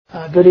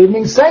Good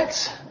evening,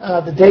 saints.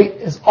 The date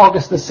is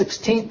August the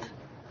 16th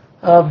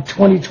of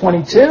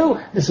 2022.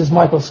 This is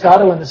Michael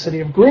Scotto in the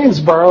city of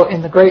Greensboro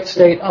in the great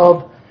state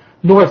of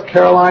North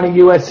Carolina,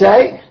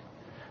 USA.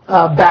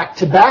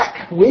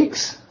 Back-to-back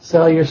weeks,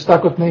 so you're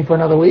stuck with me for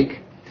another week.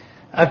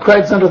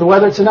 Craig's under the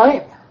weather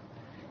tonight,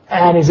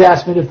 and he's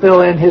asked me to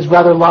fill in his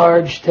rather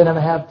large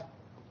 10.5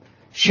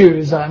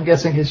 shoes. I'm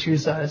guessing his shoe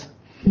size.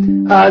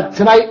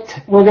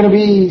 Tonight we're going to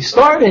be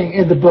starting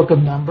in the book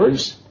of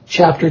Numbers,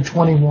 chapter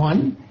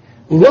 21,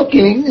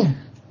 looking,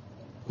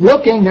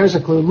 there's a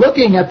clue,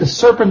 looking at the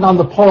serpent on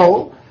the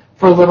pole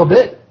for a little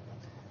bit.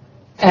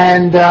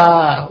 And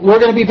we're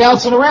going to be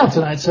bouncing around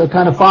tonight, so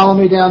kind of follow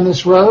me down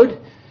this road.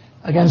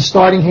 Again,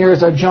 starting here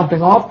as our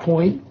jumping off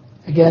point,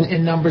 again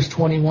in Numbers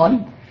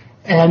 21.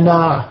 And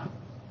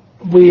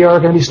we are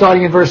going to be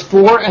starting in verse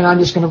 4, and I'm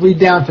just going to read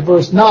down to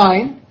verse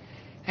 9.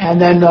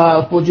 And then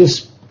we'll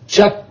just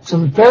check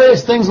some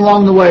various things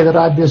along the way that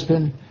I've just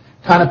been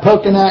kind of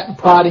poking at and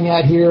prodding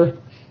at here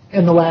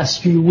in the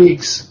last few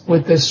weeks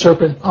with this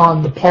serpent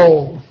on the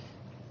pole.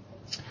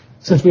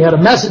 Since we had a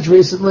message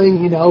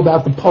recently,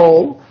 about the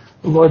pole,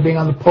 the Lord being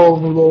on the pole,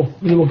 and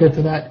we will get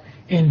to that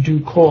in due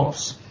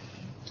course.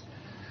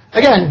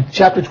 Again,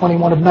 chapter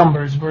 21 of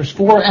Numbers, verse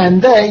 4,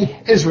 and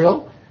they,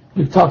 Israel,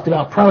 we've talked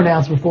about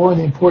pronouns before and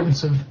the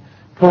importance of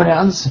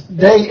pronouns.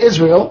 They,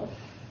 Israel,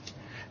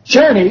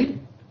 journeyed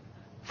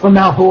from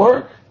Mount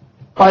Hor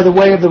by the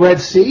way of the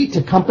Red Sea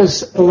to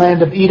compass the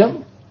land of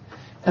Edom.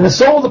 And the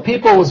soul of the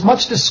people was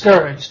much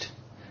discouraged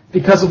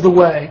because of the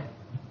way.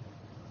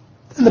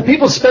 And the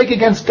people spake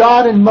against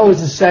God and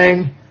Moses,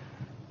 saying,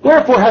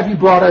 Wherefore have you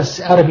brought us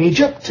out of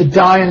Egypt to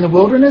die in the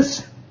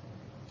wilderness?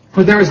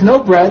 For there is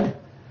no bread,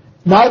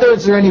 neither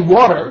is there any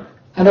water,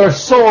 and our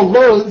soul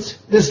loathes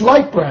this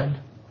light bread.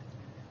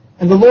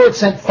 And the Lord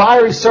sent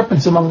fiery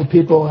serpents among the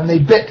people, and they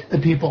bit the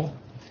people.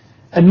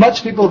 And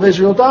much people of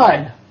Israel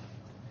died.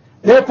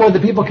 Therefore the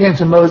people came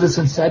to Moses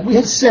and said, We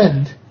have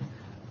sinned,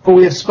 for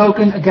we have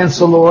spoken against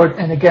the Lord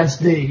and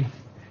against thee.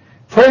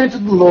 Pray unto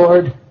the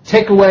Lord,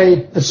 take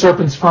away the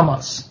serpents from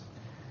us.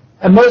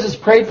 And Moses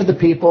prayed for the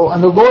people,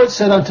 and the Lord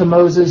said unto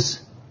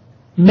Moses,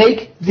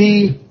 Make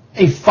thee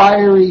a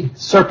fiery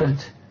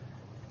serpent,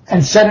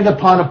 and set it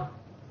upon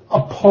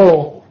a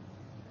pole.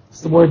 It's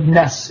the word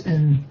nes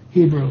in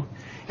Hebrew.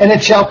 And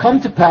it shall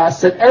come to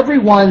pass that every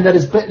one that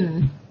is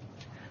bitten,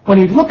 when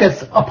he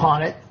looketh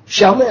upon it,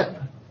 shall live.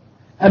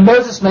 And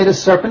Moses made a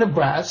serpent of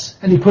brass,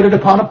 and he put it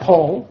upon a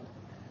pole.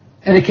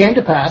 And it came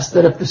to pass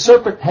that if the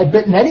serpent had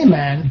bitten any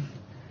man,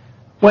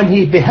 when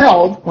he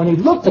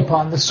looked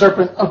upon the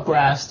serpent of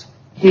brass,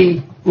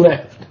 he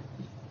lived.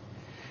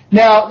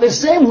 Now, this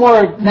same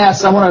word,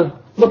 nes, I want to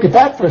look at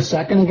that for a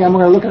second. Again,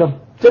 we're going to look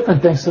at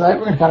different things tonight.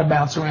 We're going to kind of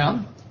bounce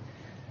around.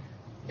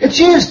 It's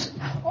used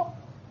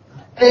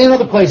in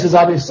other places,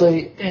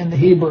 obviously, in the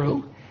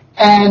Hebrew.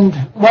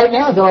 And right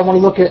now, though, I want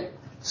to look at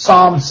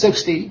Psalm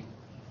 60,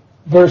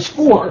 verse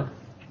 4.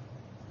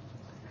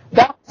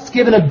 Thou hast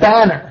given a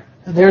banner,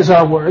 there's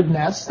our word,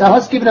 nes, thou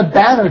hast given a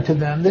banner to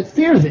them that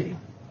fear thee,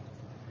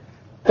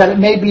 that it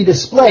may be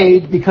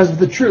displayed because of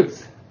the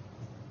truth.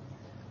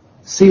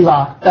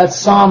 Selah, that's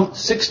Psalm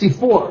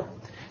 64.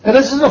 Now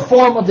this is a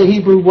form of the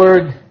Hebrew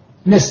word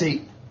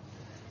nissi,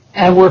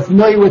 and we're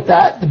familiar with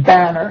that, the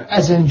banner,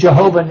 as in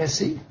Jehovah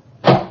Nissi.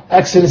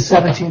 Exodus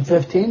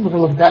 17:15, we're going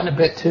to look at that in a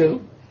bit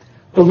too.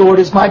 The Lord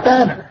is my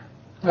banner,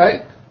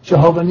 right?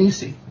 Jehovah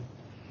Nissi.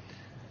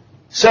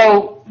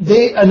 So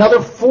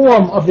another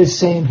form of this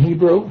same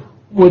Hebrew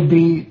would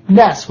be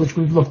nes, which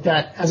we've looked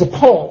at as a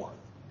pole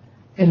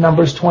in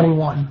Numbers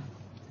 21.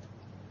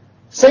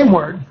 Same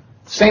word,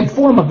 same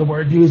form of the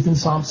word used in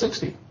Psalm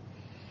 60.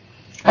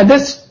 And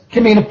this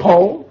can mean a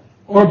pole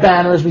or a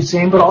banner, as we've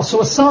seen, but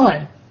also a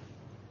sign.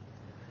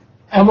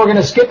 And we're going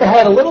to skip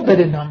ahead a little bit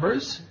in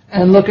Numbers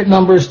and look at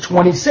Numbers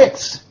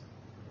 26,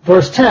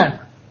 verse 10.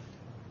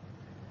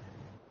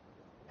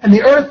 And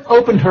the earth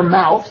opened her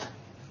mouth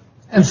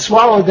and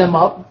swallowed them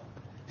up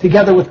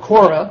together with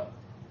Korah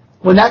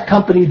when that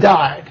company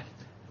died.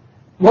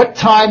 What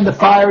time the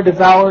fire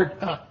devoured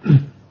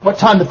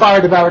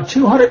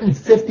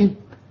 250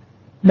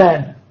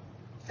 men,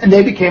 and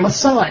they became a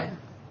sign.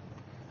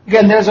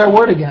 Again, there's our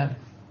word again.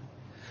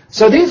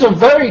 So these are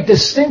very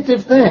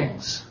distinctive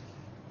things,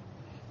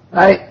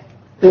 right?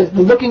 The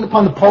looking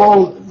upon the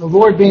pole, the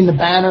Lord being the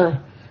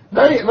banner,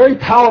 very, very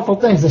powerful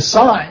things, the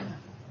sign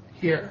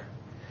here.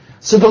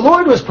 So the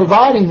Lord was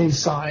providing these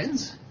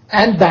signs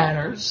and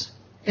banners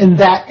in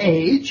that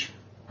age,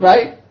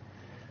 right?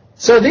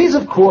 So these,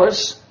 of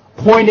course,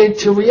 pointed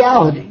to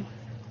reality.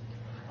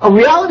 A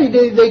reality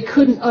they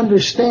couldn't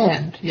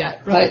understand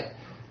yet, right?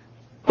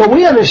 But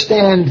we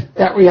understand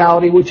that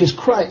reality, which is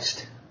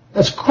Christ.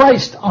 That's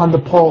Christ on the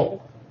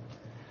pole.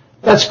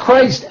 That's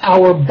Christ,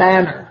 our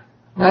banner,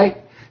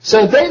 right?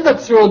 So they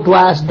looked through a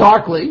glass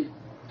darkly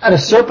at a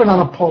serpent on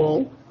a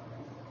pole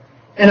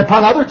and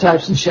upon other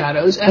types and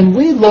shadows, and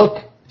we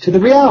look to the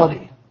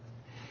reality.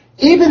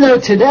 Even though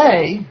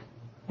today,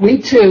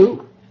 we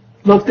too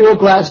look through a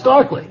glass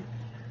darkly.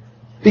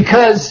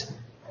 Because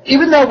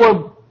even though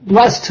we're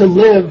blessed to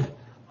live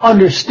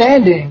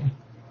understanding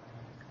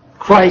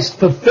Christ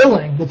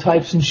fulfilling the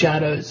types and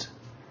shadows,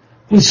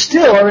 we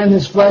still are in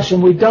this flesh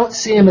and we don't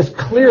see him as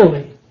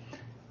clearly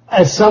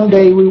as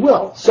someday we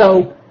will.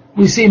 So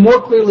we see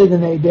more clearly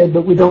than they did,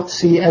 but we don't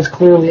see as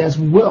clearly as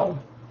we will.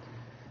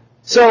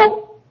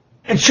 So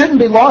it shouldn't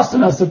be lost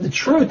on us that the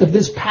truth of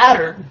this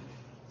pattern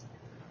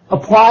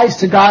applies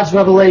to God's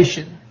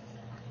revelation.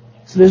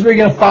 So this is where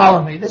you're going to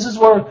follow me. This is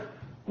where,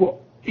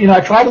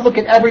 I try to look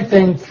at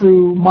everything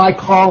through my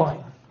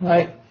calling,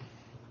 right?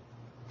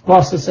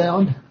 Lost the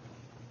sound.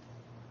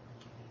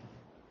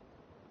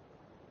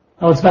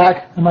 Oh, it's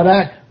back? Am I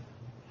back?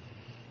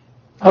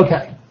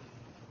 Okay.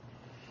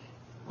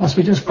 Must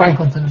be just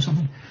Franklinton or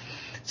something.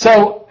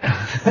 So,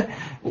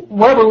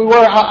 wherever we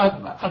were,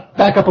 I'll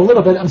back up a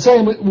little bit. I'm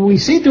saying we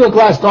see through a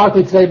glass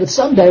darkly today, but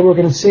someday we're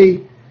going to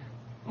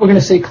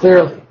see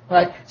clearly,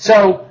 right?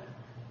 So,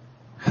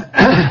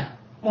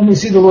 when we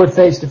see the Lord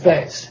face to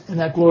face in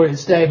that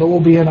glorious day, but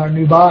we'll be in our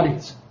new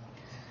bodies.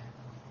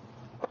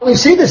 We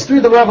see this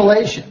through the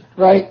revelation,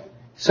 right?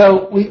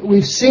 So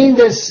we've seen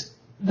this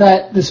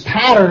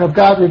pattern of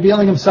God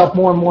revealing himself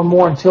more and more and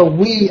more until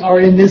we are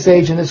in this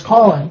age and this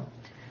calling.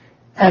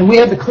 And we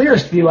have the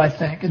clearest view, I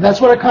think. And that's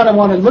what I kind of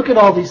want to look at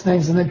all these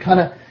things and then kind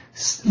of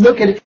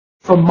look at it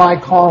from my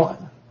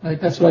calling.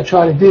 Right? That's what I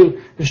try to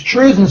do. There's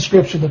truths in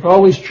Scripture that are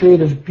always true.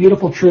 There's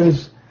beautiful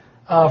truths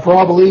for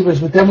all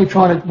believers, but then we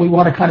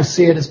want to kind of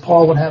see it as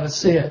Paul would have us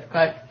see it.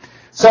 Right?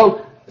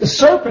 So the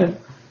serpent,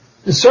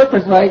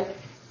 right,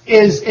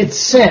 it's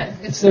sin.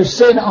 It's their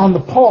sin on the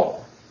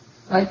pole.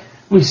 Right?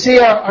 We see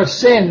our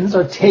sins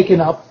are taken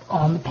up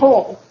on the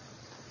pole.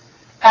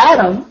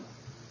 Adam,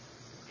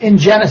 in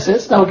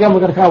Genesis, now again we're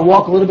going to kind of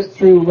walk a little bit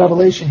through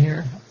Revelation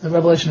here, the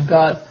revelation of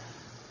God.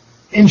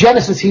 In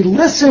Genesis, he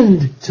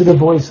listened to the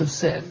voice of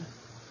sin.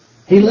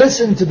 He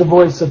listened to the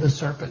voice of the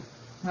serpent,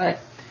 right?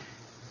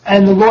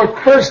 And the Lord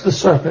cursed the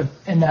serpent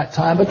in that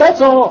time, but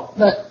that's all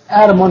that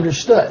Adam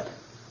understood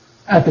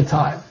at the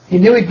time. He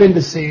knew he'd been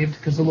deceived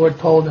because the Lord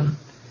told him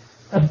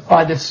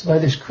by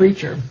this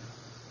creature.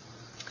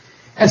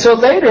 And so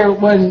later,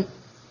 when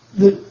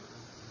the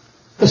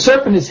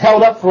serpent is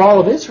held up for all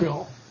of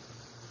Israel,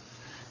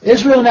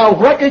 Israel now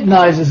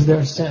recognizes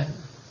their sin,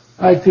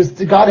 right? Because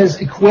God has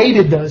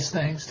equated those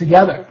things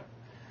together.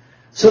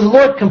 So the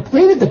Lord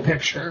completed the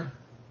picture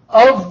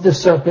of the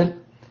serpent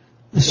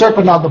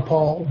on the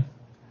pole.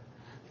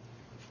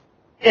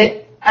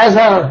 As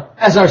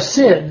our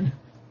sin,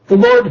 the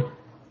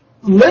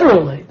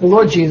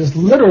Lord Jesus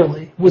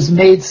literally was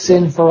made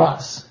sin for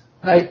us,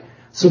 right?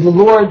 So the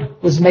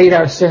Lord was made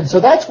our sin. So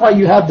that's why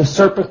you have the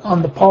serpent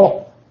on the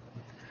pole.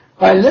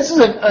 Right? And this is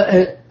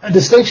a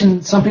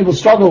distinction some people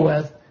struggle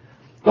with.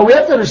 But we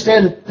have to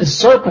understand that the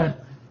serpent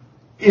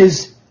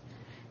is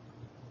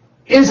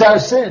our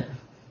sin.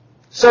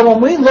 So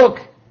when we look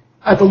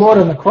at the Lord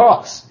on the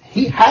cross,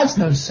 he has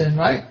no sin,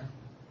 right?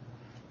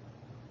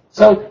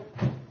 So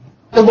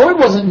the Lord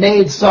wasn't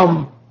made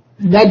some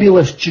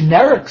nebulous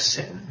generic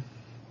sin.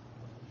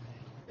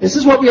 This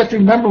is what we have to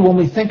remember when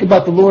we think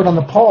about the Lord on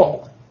the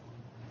pole.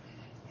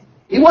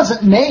 He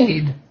wasn't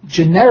made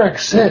generic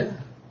sin.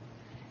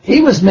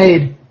 He was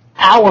made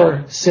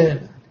our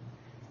sin.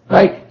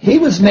 Right? He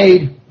was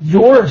made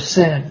your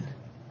sin.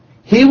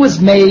 He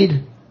was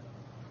made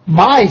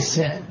my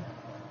sin.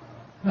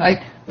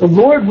 Right? The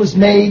Lord was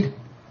made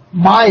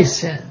my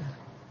sin.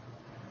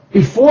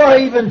 Before I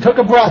even took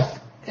a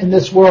breath in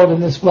this world,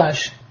 in this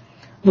flesh,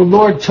 the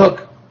Lord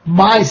took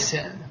my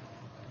sin.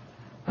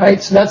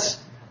 Right? So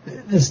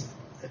it's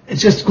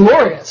just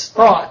glorious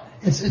thought.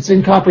 It's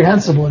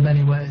incomprehensible in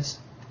many ways.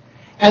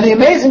 And the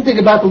amazing thing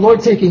about the Lord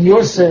taking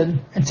your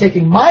sin and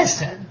taking my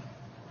sin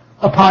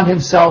upon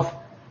himself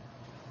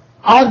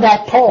on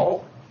that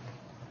pole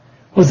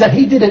was that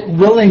he did it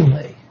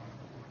willingly.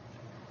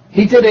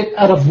 He did it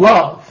out of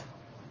love,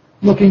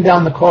 looking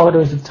down the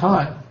corridors of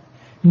time,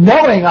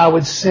 knowing I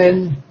would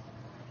sin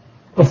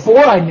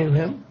before I knew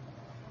him,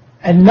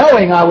 and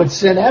knowing I would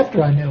sin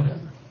after I knew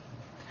him.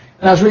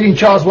 And I was reading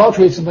Charles Welch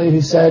recently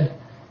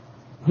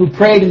who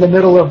prayed in the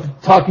middle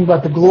of talking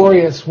about the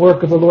glorious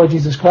work of the Lord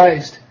Jesus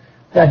Christ,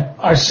 that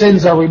our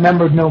sins are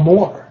remembered no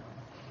more.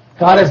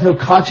 God has no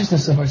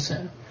consciousness of our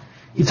sin.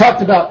 He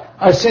talked about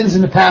our sins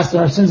in the past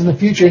and our sins in the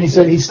future, and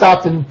he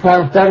stopped and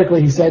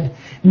parenthetically he said,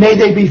 may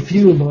they be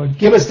few, Lord.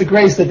 Give us the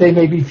grace that they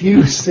may be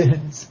few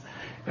sins.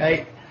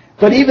 Right?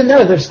 But even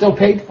though they're still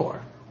paid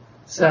for.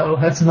 So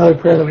that's another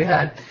prayer that we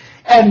had.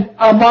 And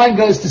our mind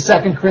goes to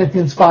 2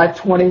 Corinthians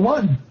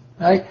 5:21.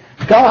 Right?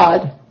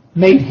 God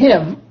made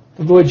him,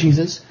 the Lord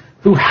Jesus,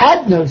 who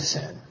had no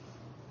sin,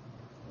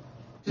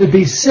 to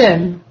be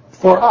sin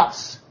for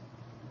us,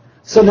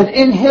 so that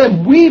in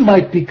him we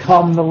might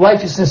become the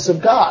righteousness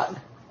of God.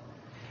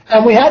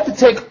 And we have to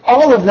take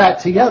all of that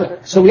together.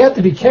 So we have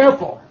to be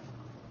careful.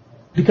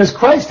 Because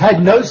Christ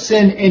had no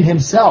sin in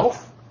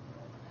himself.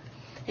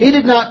 He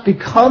did not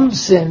become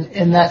sin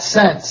in that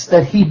sense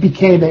that he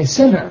became a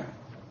sinner.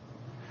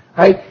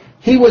 Right?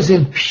 He was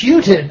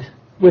imputed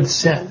with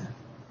sin.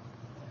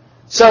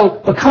 So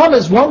become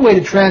is one way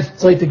to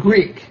translate the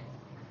Greek.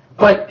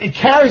 But it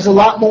carries a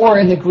lot more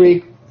in the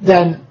Greek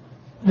than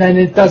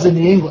it does in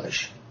the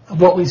English of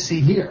what we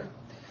see here.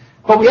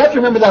 But we have to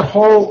remember that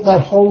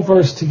whole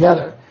verse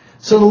together.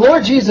 So the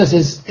Lord Jesus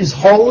is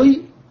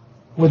holy,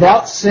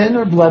 without sin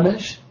or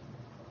blemish.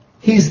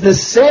 He's the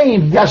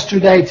same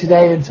yesterday,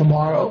 today, and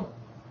tomorrow.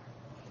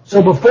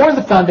 So before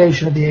the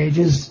foundation of the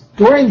ages,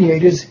 during the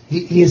ages,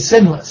 he is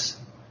sinless.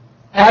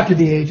 After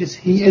the ages,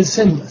 he is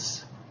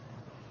sinless.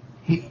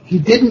 He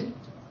didn't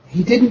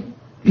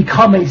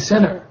become a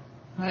sinner,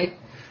 right?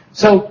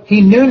 So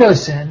he knew no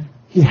sin.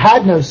 He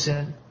had no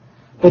sin.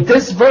 But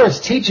this verse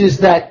teaches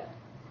that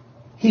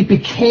he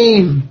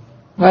became,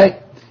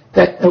 right?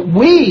 That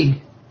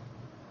we,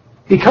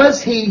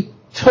 because he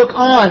took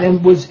on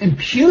and was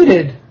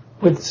imputed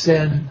with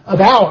sin of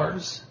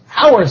ours,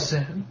 our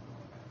sin,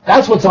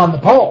 that's what's on the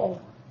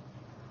pole.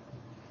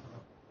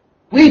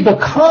 We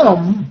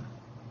become,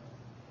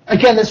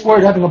 again, this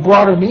word having a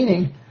broader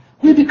meaning,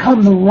 we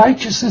become the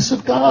righteousness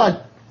of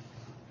God.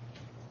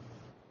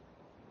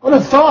 What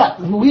a thought,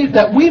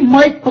 that we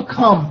might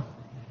become.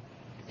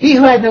 He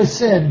who had no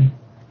sin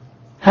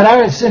had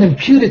our sin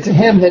imputed to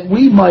him, that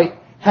we might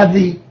have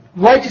the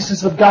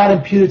righteousness of God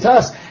imputed to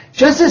us.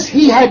 Just as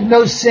he had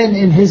no sin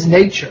in his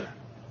nature,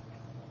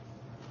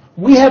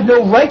 we have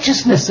no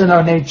righteousness in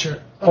our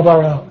nature of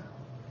our own.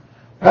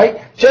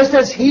 Right? Just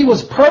as he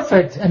was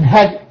perfect and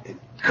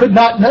could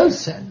not know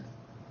sin,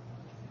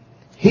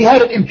 he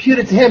had it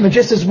imputed to him. And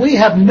just as we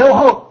have no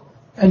hope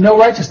and no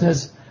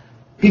righteousness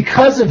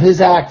because of his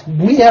act,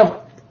 we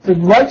have the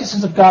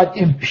righteousness of God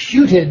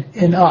imputed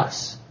in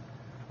us.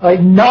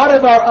 Right? Not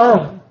of our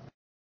own.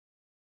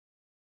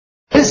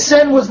 His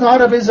sin was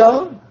not of his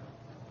own,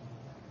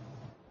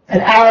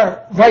 and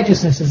our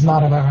righteousness is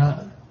not of our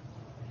own.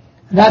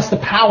 And that's the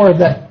power of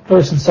that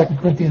verse in 2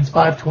 Corinthians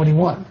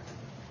 5:21.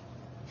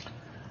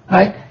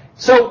 Right?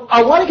 So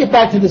I want to get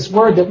back to this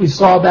word that we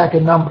saw back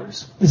in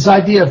Numbers, this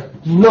idea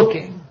of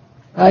looking.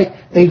 Right?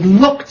 They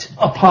looked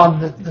upon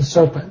the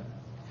serpent.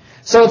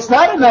 So it's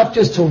not enough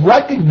just to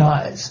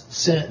recognize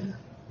sin.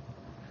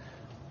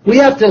 We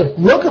have to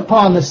look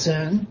upon the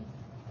sin,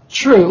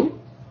 true,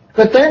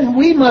 but then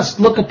we must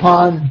look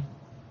upon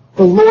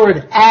the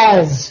Lord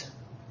as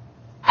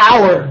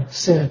our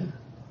sin.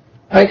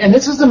 Right? And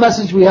this is the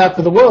message we have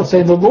for the world,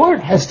 saying the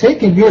Lord has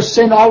taken your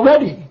sin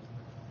already.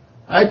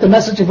 Right? The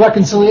message of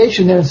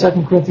reconciliation there in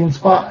 2 Corinthians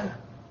 5.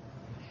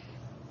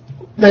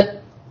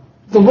 That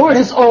the Lord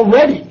has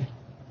already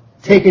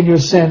taken your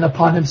sin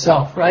upon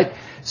himself. Right?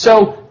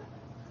 So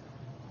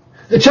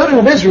the children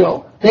of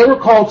Israel, they were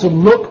called to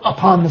look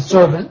upon the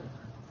serpent.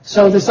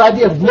 So this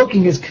idea of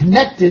looking is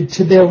connected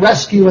to their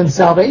rescue and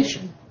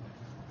salvation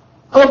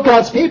of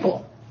God's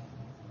people.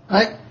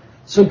 Right?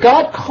 So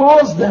God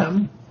calls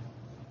them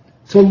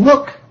to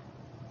look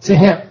to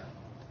him.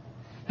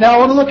 Now I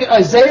want to look at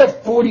Isaiah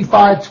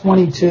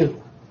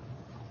 45:22.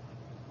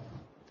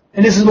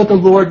 And this is what the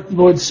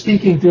Lord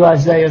speaking through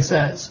Isaiah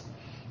says.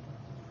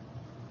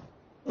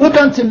 Look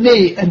unto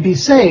me and be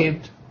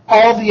saved,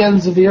 all the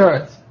ends of the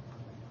earth.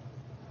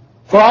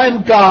 For I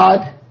am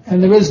God,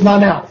 and there is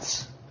none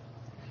else.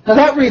 Now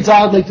that reads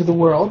oddly to the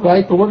world,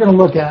 right? But we're going to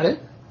look at it.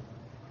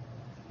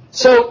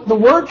 So the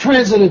word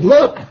translated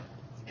look,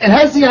 it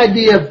has the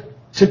idea of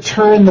to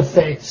turn the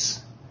face.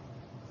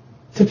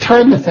 To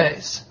turn the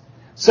face.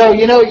 So,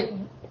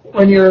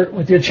 when you're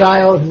with your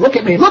child, look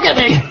at me. you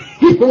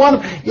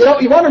want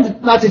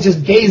them not to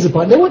just gaze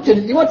upon. You want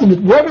them to,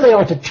 wherever they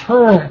are, to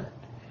turn.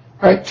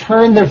 Right?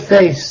 Turn their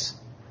face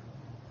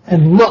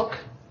and look.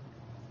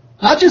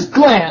 Not just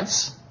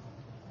glance.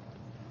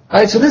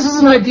 Right? So this is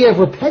an idea of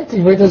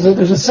repenting, right? There's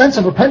a sense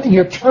of repenting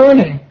here,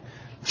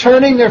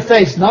 turning their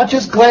face, not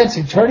just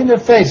glancing, turning their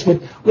face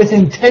with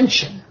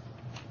intention,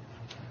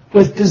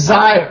 with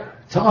desire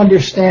to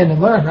understand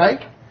and learn,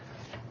 right?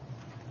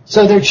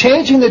 So they're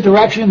changing the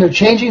direction, they're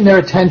changing their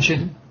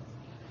attention,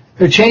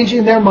 they're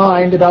changing their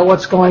mind about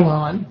what's going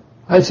on,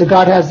 right? So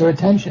God has their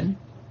attention.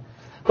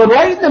 But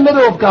right in the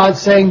middle of God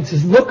saying to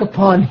look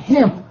upon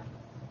him,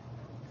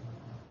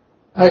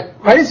 right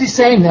as he's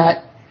saying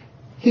that,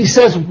 he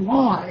says,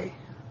 why?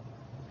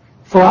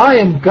 For I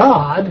am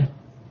God,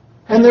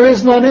 and there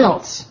is none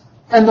else.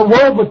 And the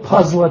world would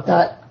puzzle at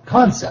that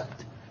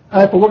concept. All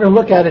right, but we're going to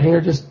look at it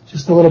here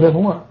just a little bit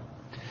more.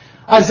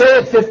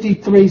 Isaiah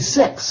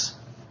 53:6.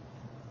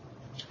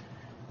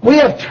 We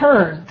have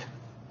turned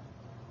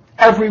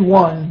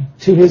everyone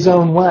to his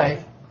own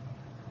way.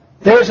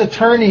 There's a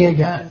turning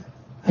again.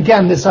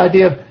 Again, this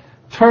idea of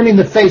turning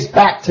the face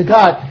back to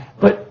God.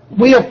 But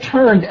we have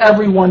turned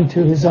everyone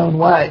to his own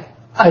way.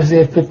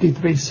 Isaiah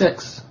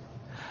 53:6.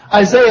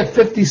 Isaiah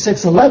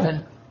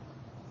 56:11.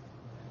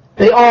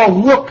 They all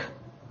look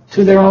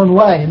to their own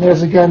way. And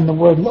there's again the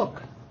word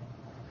look.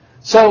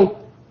 So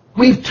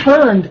we've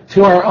turned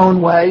to our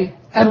own way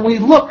and we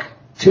look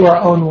to our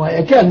own way.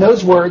 Again,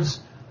 those words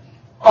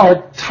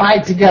are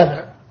tied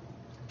together.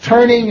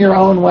 Turning your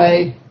own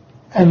way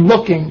and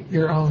looking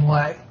your own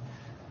way.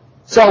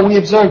 So we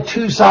observe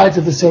two sides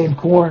of the same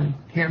coin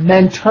here.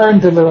 Men turn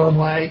to their own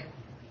way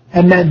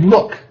and men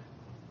look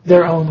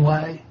their own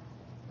way.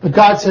 But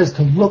God says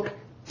to look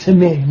to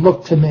me,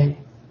 look to me.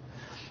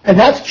 And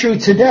that's true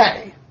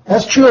today.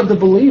 That's true of the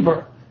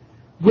believer.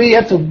 We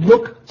have to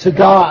look to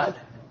God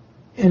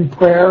in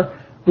prayer.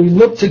 We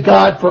look to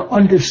God for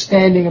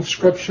understanding of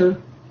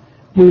Scripture.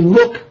 We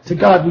look to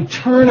God. We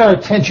turn our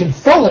attention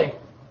fully.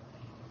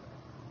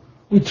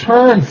 We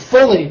turn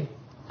fully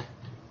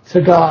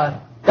to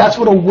God. That's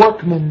what a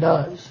workman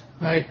does,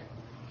 right?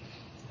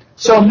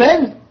 So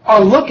men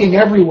are looking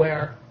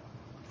everywhere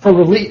for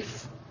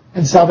relief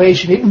and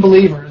salvation, even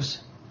believers.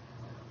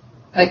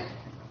 Right?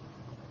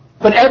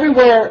 But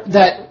everywhere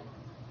that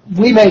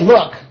we may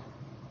look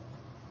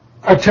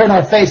or turn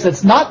our face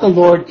that's not the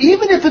Lord,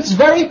 even if it's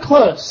very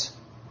close.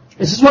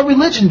 This is what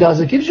religion does.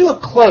 It gives you a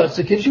close.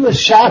 It gives you a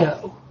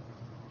shadow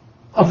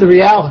of the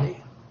reality.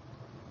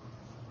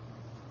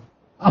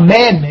 A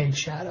man-made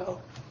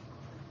shadow.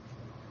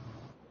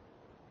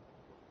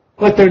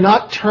 But they're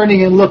not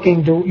turning and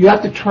looking. You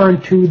have to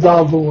turn to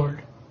the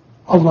Lord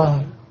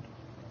alone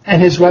and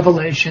His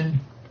revelation.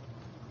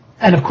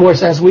 And of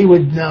course, as we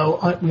would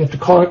know, we have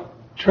to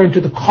turn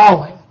to the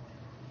calling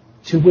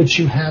to which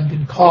you have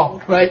been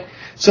called, right?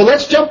 So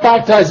let's jump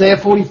back to Isaiah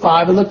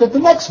 45 and look at the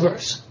next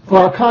verse for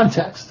our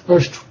context.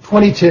 Verse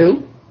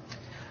 22.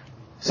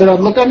 So now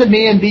look unto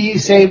me and be ye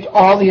saved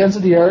all the ends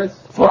of the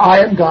earth, for I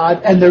am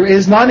God and there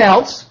is none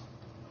else.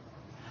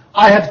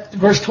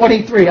 Verse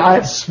 23, I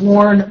have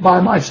sworn by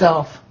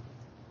myself.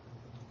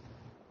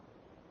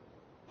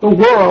 The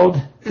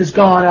world is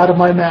gone out of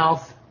my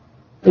mouth.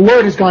 The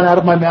word is gone out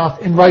of my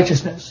mouth in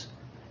righteousness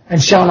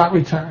and shall not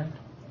return.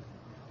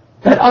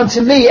 That unto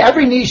me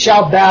every knee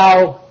shall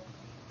bow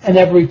and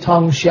every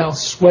tongue shall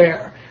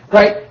swear.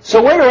 Right?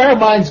 So where do our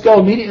minds go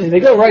immediately? They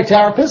go right to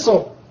our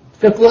epistle,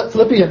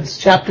 Philippians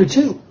chapter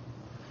 2.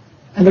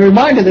 And the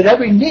reminder that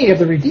every knee of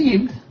the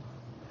redeemed,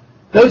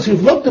 those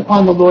who've looked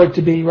upon the Lord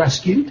to be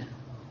rescued,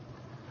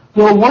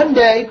 will one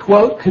day,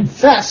 quote,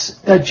 confess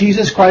that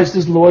Jesus Christ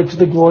is Lord to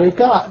the glory of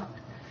God.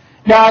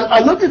 Now, I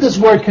looked at this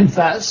word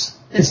confess.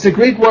 It's the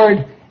Greek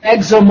word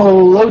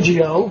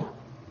exomologio.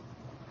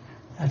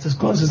 That's as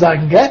close as I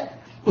can get.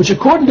 Which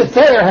according to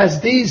Thayer has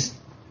these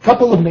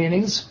couple of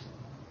meanings.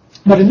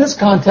 But in this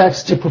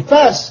context, to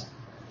profess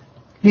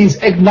means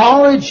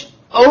acknowledge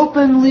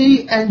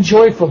openly and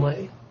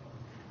joyfully.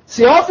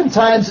 See,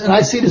 oftentimes, and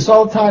I see this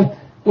all the time,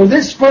 where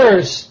this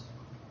verse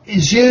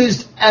is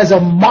used as a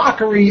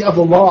mockery of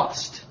the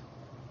lost.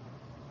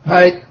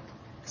 Right?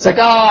 It's like,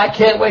 I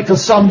can't wait till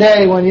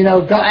someday when,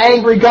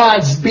 angry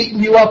God's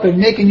beating you up and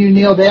making you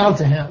kneel down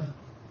to Him.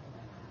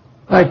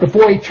 Right?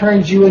 Before He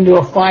turns you into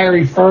a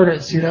fiery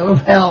furnace,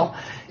 of hell.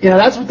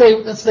 That's what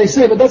they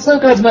say, but that's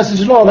not God's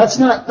message at all. That's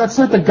not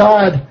the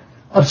God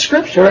of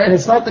Scripture, and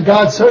it's not the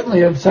God,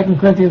 certainly, of 2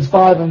 Corinthians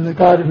 5 and the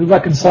God who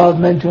reconciled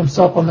men to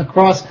Himself on the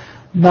cross,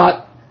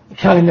 not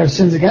counting their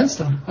sins against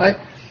them, right?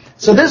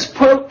 So this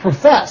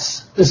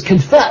confess, is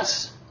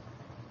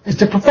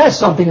to profess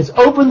something. It's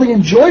openly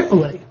and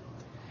joyfully.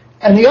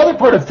 And the other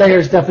part of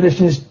Thayer's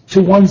definition is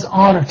to one's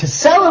honor, to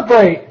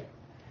celebrate,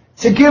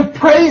 to give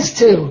praise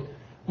to.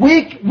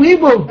 We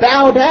will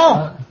bow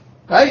down,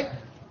 right?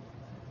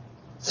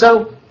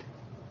 So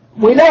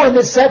we know in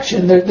this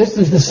section, this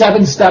is the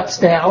 7 steps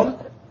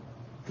down,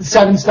 the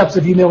 7 steps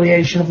of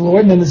humiliation of the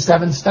Lord, and then the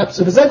 7 steps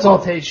of His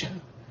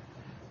exaltation,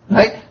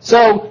 right?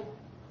 So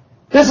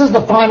this is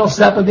the final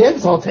step of the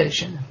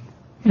exaltation.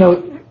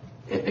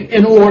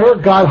 In order,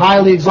 God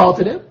highly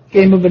exalted Him,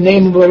 gave Him a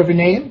name above every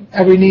name.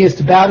 Every knee is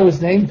to bow to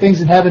His name.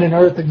 Things in heaven and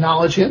earth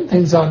acknowledge Him.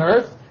 Things on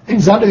earth,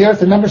 things under the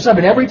earth. And number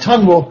 7, every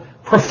tongue will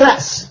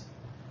confess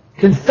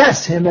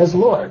Him as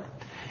Lord.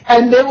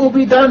 And it will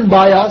be done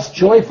by us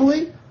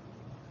joyfully,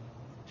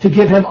 to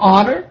give Him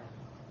honor,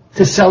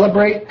 to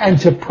celebrate, and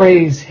to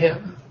praise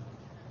Him.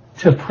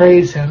 To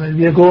praise Him. It will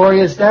be a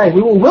glorious day.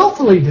 We will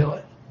willfully do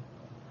it.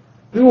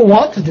 We will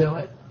want to do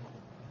it.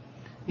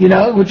 We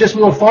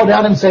will fall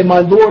down and say, my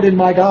Lord and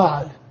my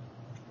God.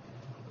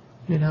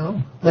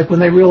 Like when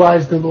they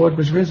realized the Lord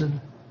was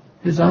risen,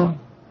 His own.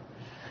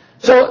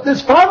 So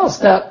this final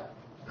step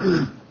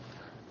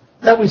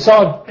that we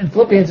saw in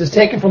Philippians is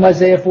taken from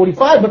Isaiah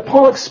 45, but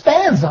Paul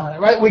expands on it,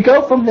 right? We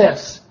go from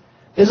this.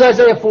 This is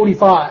Isaiah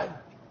 45.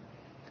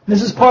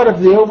 This is part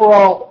of the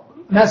overall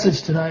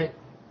message tonight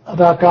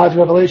about God's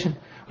revelation.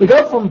 We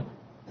go from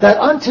that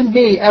unto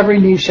me every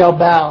knee shall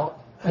bow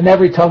and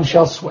every tongue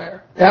shall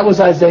swear. That was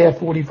Isaiah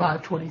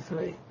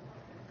 45:23.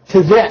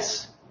 To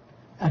this,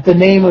 at the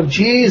name of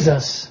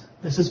Jesus,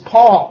 this is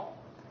Paul.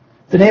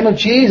 The name of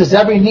Jesus,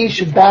 every knee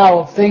should bow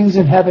of things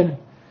in heaven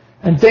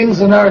and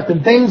things on earth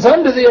and things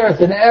under the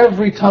earth, and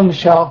every tongue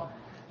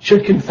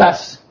should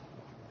confess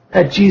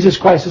that Jesus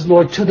Christ is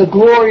Lord, to the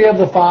glory of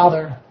the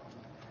Father.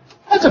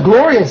 That's a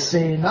glorious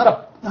scene, not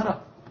a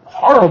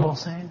horrible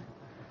scene.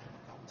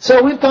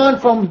 So we've gone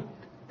from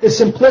the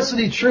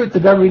simplicity truth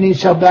of every knee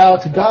shall bow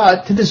to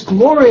God to this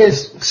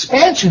glorious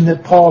expansion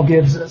that Paul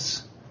gives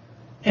us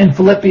in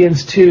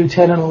Philippians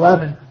 2:10 and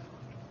 11.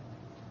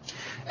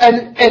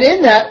 And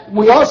in that,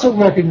 we also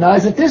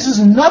recognize that this is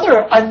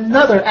another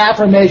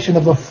affirmation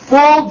of the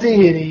full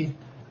deity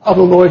of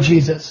the Lord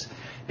Jesus.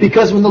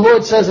 Because when the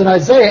Lord says in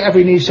Isaiah,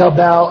 every knee shall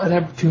bow,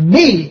 and to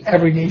me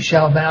every knee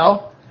shall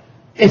bow,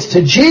 It's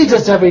to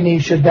Jesus every knee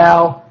should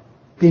bow,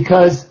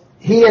 because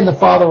he and the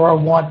Father are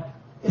one.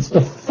 It's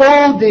the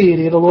full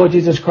deity of the Lord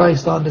Jesus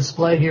Christ on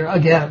display here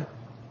again.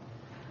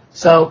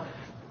 So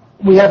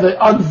we have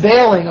the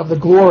unveiling of the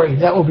glory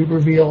that will be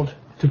revealed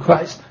to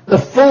Christ. The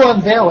full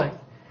unveiling.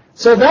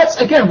 So that's,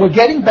 again, we're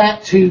getting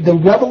back to the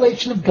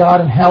revelation of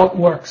God and how it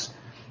works.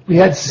 We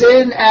had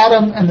sin,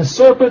 Adam, and the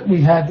serpent.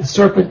 We had the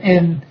serpent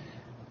in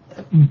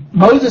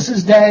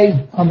Moses'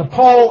 day on the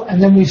pole,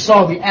 and then we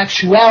saw the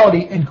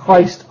actuality in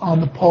Christ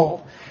on the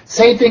pole.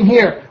 Same thing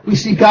here. We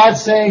see God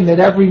saying that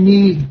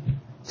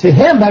to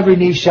him every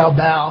knee shall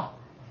bow.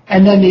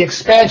 And then the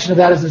expansion of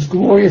that is this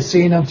glorious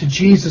scene unto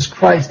Jesus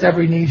Christ,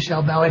 every knee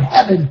shall bow in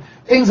heaven,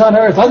 things on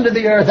earth, under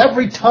the earth,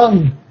 every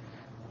tongue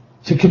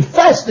to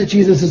confess that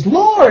Jesus is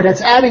Lord.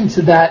 That's adding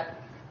to that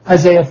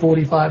Isaiah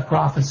 45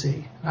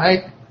 prophecy,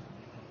 right?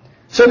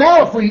 So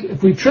now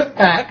if we trip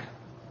back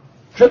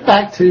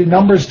to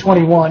Numbers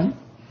 21,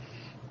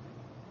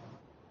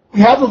 we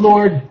have the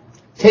Lord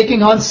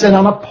taking on sin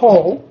on a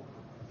pole.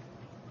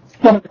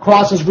 The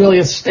cross is really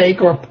a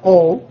stake or a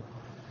pole.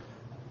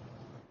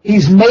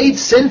 He's made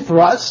sin for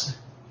us.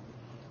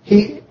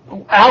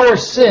 Our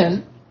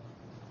sin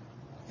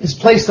is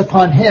placed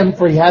upon him,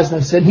 for he has no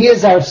sin. He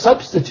is our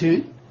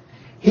substitute.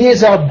 He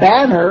is our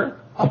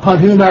banner upon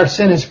whom our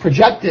sin is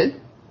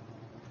projected.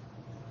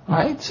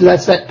 Right? So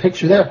that's that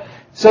picture there.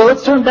 So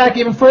let's turn back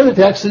even further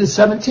to Exodus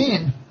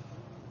 17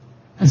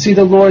 and see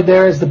the Lord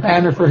there as the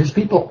banner for his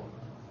people.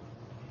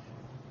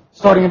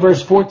 Starting in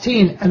verse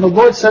 14, and the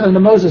Lord said unto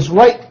Moses,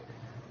 write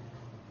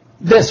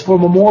this for a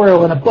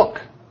memorial in a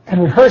book,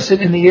 and rehearse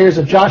it in the ears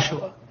of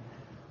Joshua.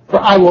 For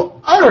I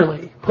will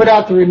utterly put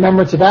out the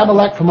remembrance of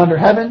Amalek from under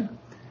heaven.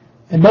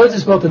 And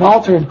Moses built an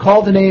altar and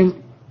called the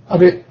name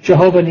of it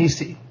Jehovah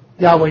Nisi,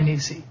 Yahweh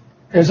Nisi.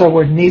 There's our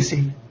word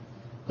Nisi,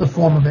 the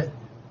form of it,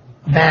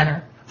 a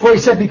banner. For he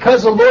said,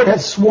 because the Lord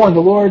has sworn,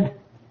 the Lord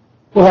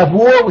will have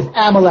war with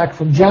Amalek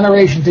from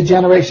generation to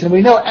generation. And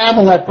we know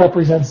Amalek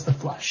represents the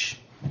flesh.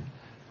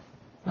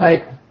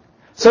 Right?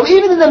 So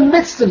even in the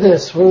midst of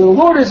this, where the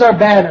Lord is our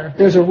banner,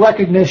 there's a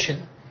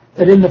recognition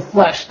that in the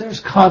flesh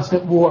there's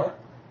constant war.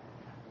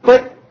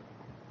 But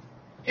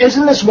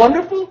isn't this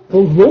wonderful? The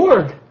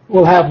Lord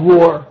will have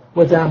war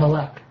with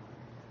Amalek.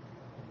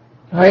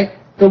 Right?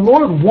 The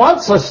Lord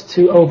wants us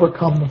to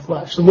overcome the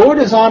flesh. The Lord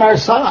is on our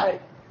side.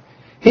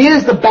 He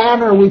is the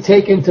banner we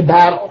take into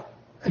battle.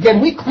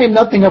 Again, we claim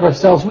nothing of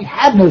ourselves. We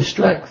have no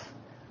strength.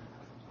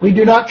 We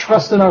do not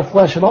trust in our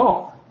flesh at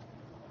all.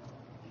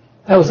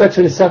 That was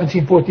Exodus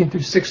 17:14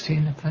 through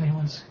 16, if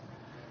anyone's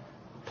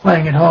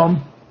playing at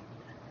home.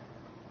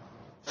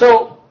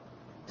 So,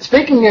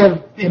 speaking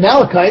of the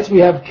Amalekites, we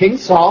have King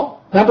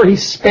Saul. Remember, he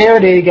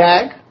spared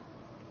Agag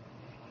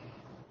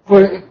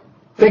for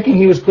thinking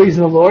he was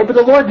pleasing the Lord, but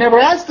the Lord never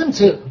asked him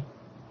to.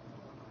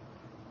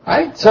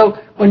 Right? So,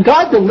 when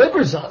God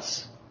delivers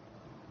us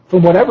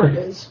from whatever it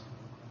is,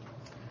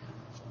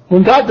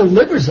 when God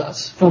delivers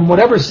us from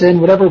whatever sin,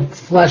 whatever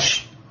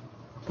flesh,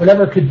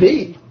 whatever it could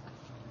be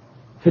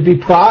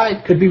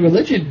pride, could be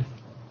religion,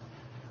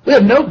 we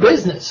have no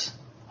business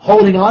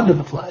holding on to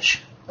the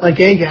flesh like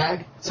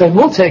Agag, saying,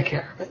 we'll take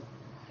care of it.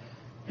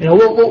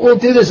 We'll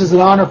do this as an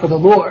honor for the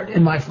Lord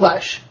in my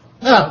flesh.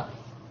 No.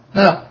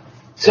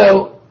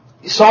 So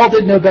Saul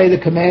didn't obey the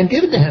command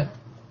given to him.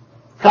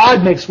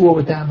 God makes war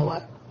with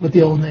Amalek, with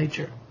the old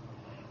nature.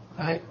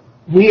 Right?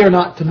 We are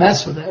not to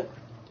mess with it.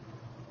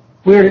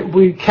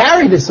 We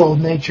carry this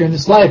old nature in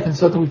this life, and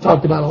something we've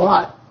talked about a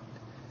lot.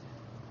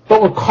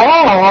 But we're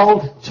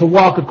called to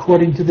walk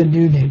according to the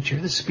new nature,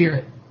 the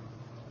Spirit.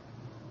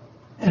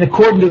 And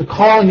according to the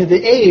calling of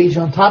the age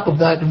on top of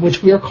that in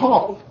which we are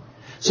called.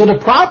 So to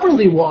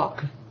properly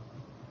walk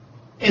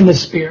in the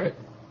Spirit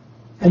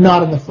and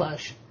not in the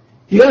flesh,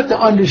 you have to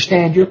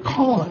understand your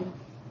calling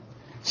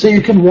so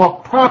you can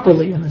walk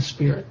properly in the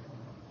Spirit.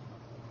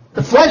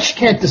 The flesh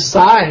can't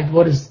decide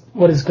what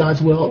is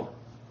God's will.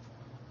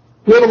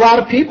 We have a lot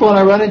of people, and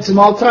I run into them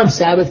all the time,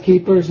 Sabbath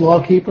keepers,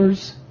 law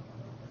keepers.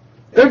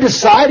 They're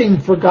deciding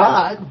for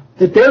God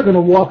that they're going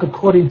to walk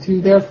according to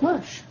their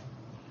flesh.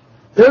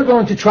 They're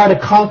going to try to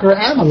conquer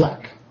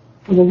Amalek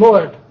for the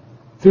Lord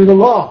through the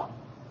law.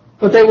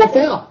 But they will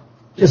fail.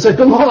 Just like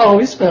the law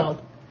always failed.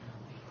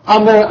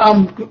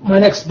 My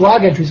next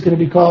blog entry is going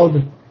to be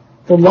called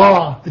The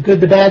Law, the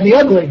Good, the Bad, and the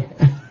Ugly.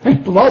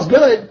 The law's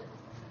good,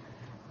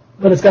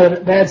 but it's got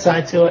a bad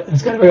side to it, and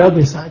it's got a very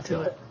ugly side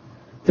to it,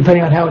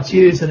 depending on how it's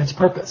used and its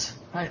purpose.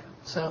 Right?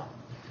 So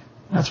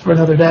that's for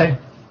another day.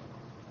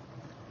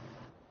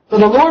 So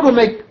the Lord will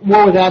make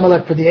war with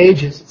Amalek for the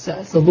ages, it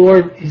says. The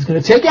Lord, he's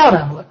going to take out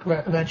Amalek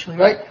eventually,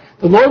 right?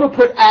 The Lord will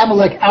put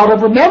Amalek out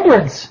of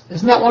remembrance.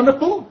 Isn't that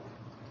wonderful?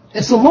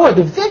 It's the Lord.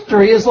 The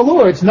victory is the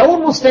Lord's. No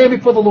one will stand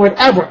before the Lord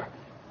ever.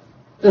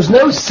 There's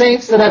no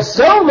saints that have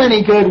so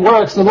many good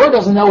works. The Lord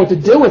doesn't know what to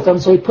do with them,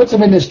 so he puts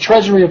them in this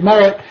treasury of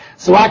merit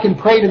so I can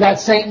pray to that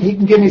saint and he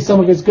can give me some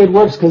of his good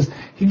works because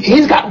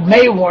he's got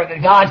way more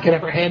than God can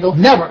ever handle.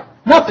 Never.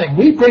 Nothing.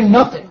 We bring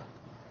nothing.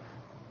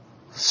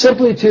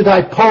 Simply to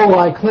thy pole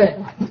I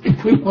cling,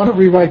 if we want to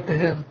rewrite the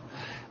hymn.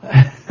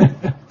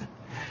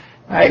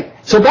 Right?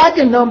 So back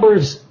in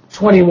Numbers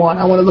 21,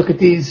 I want to look at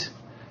these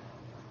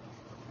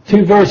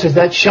two verses,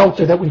 that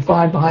shelter that we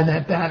find behind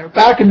that banner.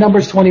 Back in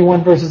Numbers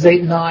 21, verses 8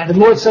 and 9, the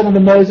Lord said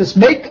unto Moses,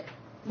 make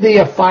thee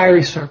a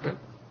fiery serpent.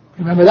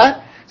 Remember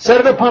that?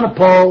 Set it upon a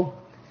pole,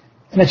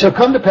 and it shall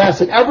come to pass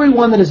that every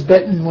one that is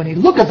bitten, when he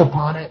looketh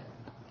upon it,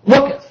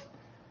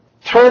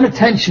 turn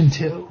attention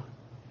to,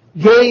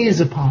 gaze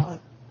upon,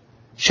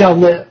 shall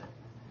live.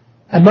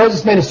 And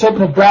Moses made a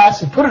serpent of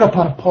brass and put it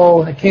upon a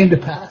pole, and it came to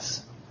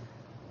pass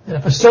that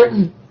if a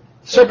certain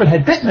serpent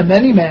had bitten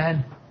any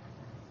man,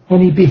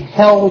 when he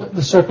beheld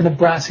the serpent of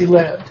brass, he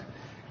lived.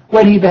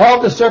 When he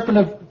beheld the serpent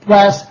of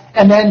brass,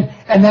 and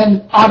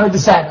then honored the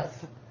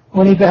Sabbath.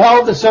 When he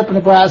beheld the serpent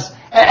of brass,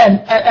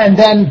 and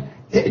then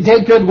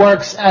did good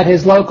works at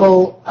his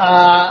local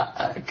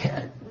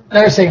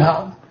nursing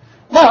home.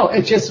 No,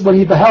 it's just when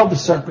he beheld the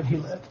serpent, he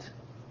lived.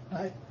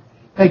 Right?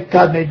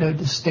 God made no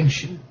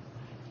distinction.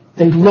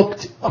 They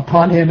looked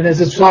upon him, and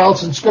as it's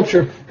also in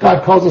Scripture,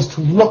 God calls us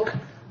to look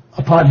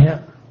upon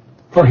him,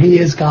 for he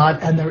is God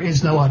and there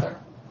is no other.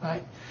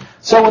 Right?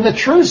 So when the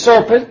true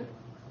serpent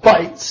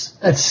bites,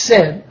 that's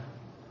sin,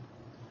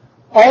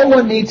 all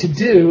one needs to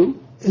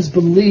do is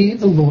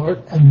believe the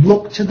Lord and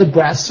look to the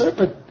brass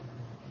serpent.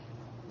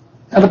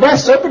 Now the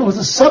brass serpent was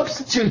a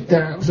substitute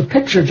there. It was a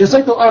picture, just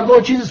like our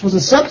Lord Jesus was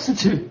a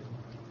substitute.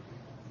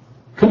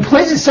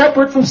 Completely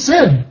separate from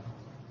sin.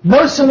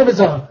 No sin of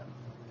his own.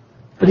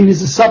 But he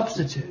was a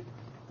substitute.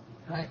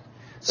 Right?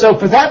 So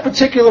for that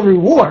particular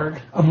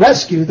reward of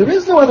rescue, there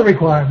is no other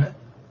requirement.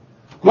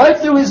 Right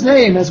through his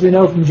name, as we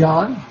know from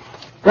John,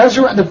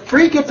 the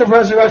free gift of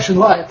resurrection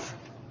life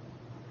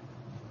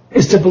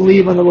is to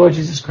believe on the Lord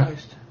Jesus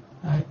Christ.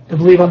 Right? To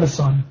believe on the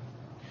Son.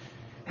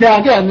 Now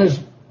again, there's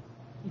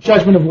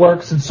judgment of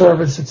works and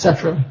service,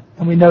 etc.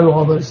 And we know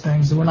all those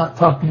things, and we're not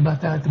talking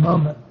about that at the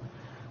moment.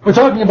 We're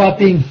talking about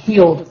being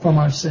healed from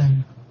our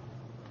sin.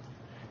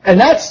 And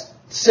that's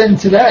sin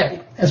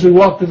today, as we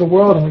walk through the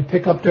world and we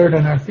pick up dirt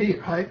on our feet,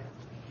 right?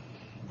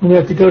 And we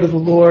have to go to the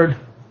Lord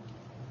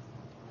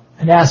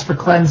and ask for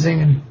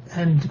cleansing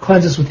and to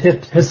cleanse us with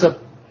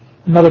hyssop,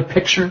 another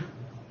picture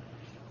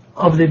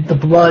of the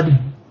blood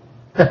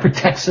that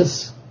protects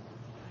us,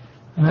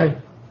 right?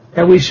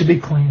 That we should be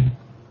clean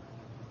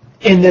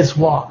in this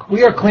walk.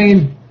 We are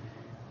clean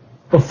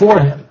before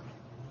him.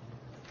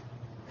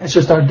 It's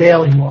just our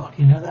daily walk,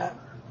 you know that.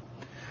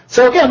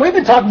 So again, we've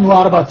been talking a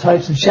lot about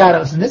types and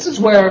shadows, and this is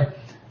where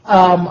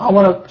I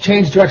want to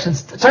change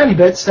directions a tiny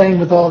bit, staying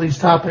with all these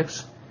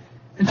topics,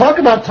 and talk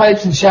about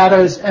types and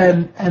shadows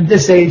and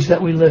this age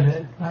that we live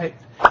in, right?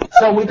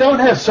 So we don't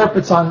have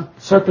serpents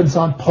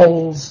on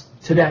poles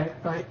today,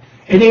 right?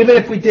 And even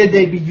if we did,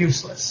 they'd be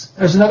useless.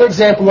 There's another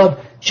example of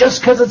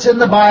just because it's in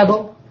the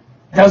Bible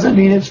doesn't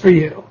mean it's for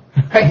you,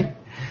 right?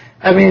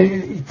 I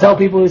mean, you tell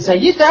people who say,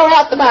 you throw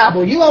out the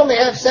Bible, you only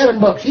have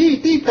 7 books,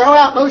 you throw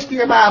out most of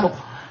your Bible.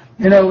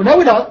 You know, no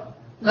we don't.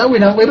 No we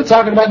don't. We've been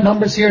talking about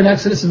Numbers here in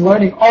Exodus and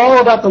learning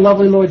all about the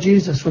lovely Lord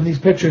Jesus from these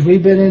pictures.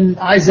 We've been in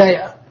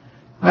Isaiah,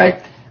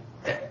 right?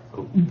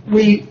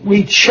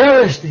 We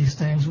cherish these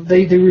things.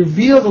 They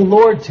reveal the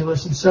Lord to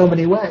us in so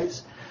many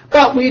ways.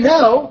 But we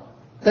know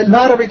that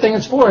not everything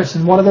is for us,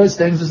 and one of those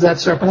things is that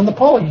serpent on the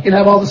pole. You can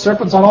have all the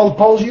serpents on all the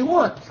poles you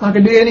want. It's not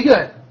going to do you any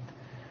good.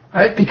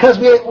 Right? Because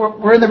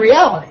we're in the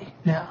reality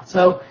now.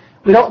 So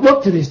we don't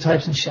look to these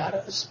types and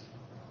shadows.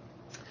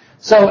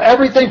 So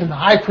everything from the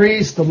high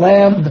priest, the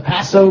lamb, the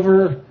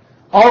Passover,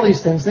 all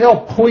these things, they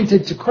all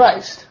pointed to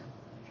Christ.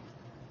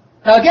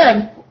 Now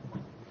again,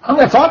 I'm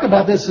going to talk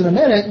about this in a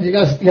minute, and you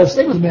guys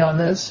stay with me on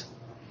this,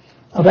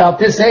 about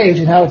this age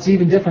and how it's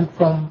even different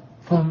from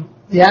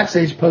the Acts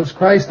age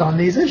post-Christ on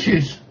these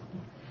issues.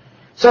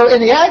 So in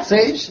the Acts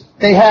age,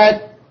 they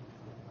had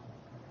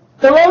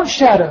their own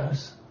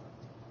shadows.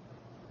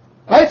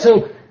 Right?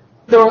 So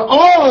there were a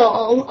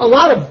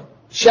lot of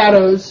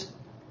shadows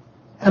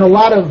and a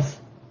lot of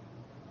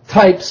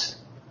types,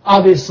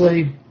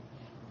 obviously,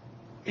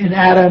 in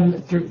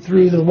Adam,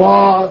 through the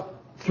law,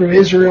 through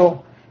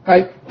Israel,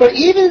 right? But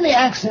even in the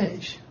Acts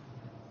age,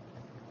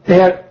 they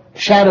had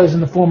shadows in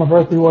the form of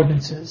earthly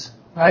ordinances,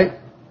 right?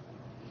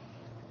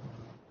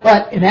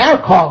 But in our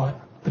calling,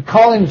 the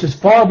calling which is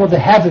far above the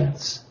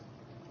heavens,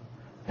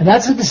 and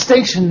that's a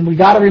distinction we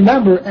got to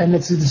remember, and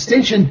it's a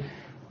distinction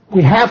that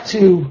we have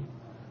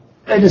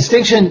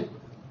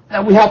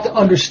to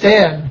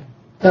understand,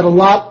 that a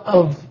lot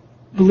of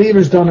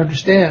believers don't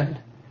understand,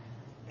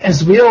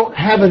 as we don't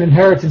have an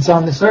inheritance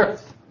on this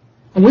earth.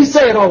 And we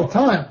say it all the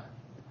time.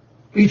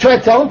 We try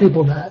telling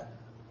people that.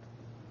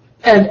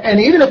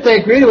 And even if they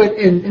agree to it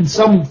in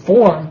some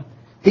form,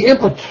 the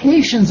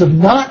implications of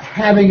not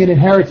having an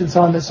inheritance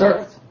on this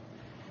earth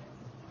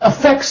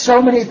affects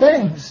so many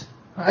things,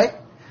 right?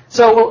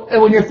 So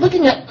when you're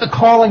looking at a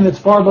calling that's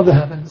far above the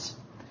heavens,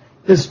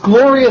 this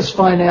glorious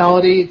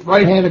finality, the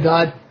right hand of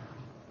God,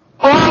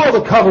 all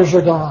the covers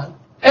are gone.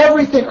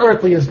 Everything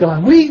earthly is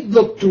gone. We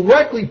look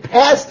directly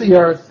past the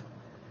earth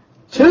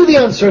to the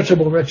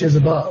unsearchable riches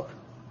above,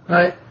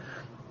 right?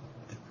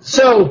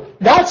 So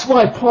that's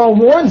why Paul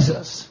warns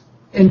us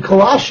in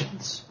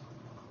Colossians.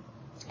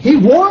 He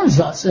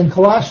warns us in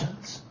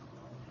Colossians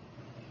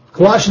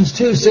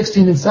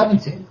 2:16 and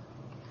 17.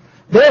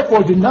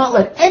 Therefore, do not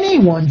let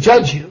anyone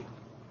judge you.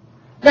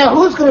 Now,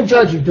 who's going to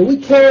judge you? Do we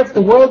care if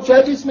the world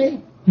judges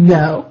me?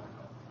 No.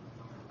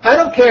 I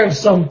don't care if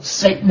some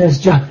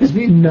Satanist judges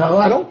me. No,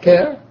 I don't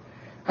care.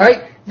 All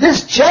right?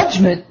 This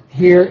judgment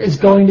here is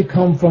going to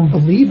come from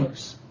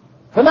believers,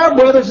 from our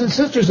brothers and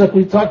sisters like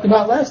we talked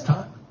about last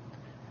time.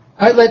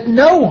 All right?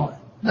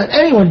 Let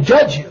anyone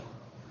judge you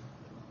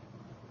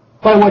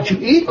by what you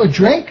eat or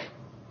drink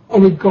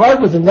or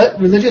regard with a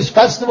religious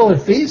festival or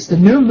feast, the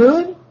new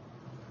moon,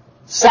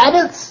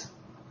 Sabbaths.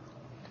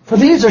 For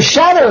these are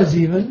shadows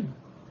even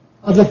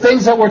of the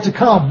things that were to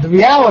come. The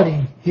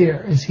reality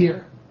here is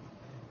here.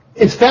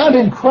 It's found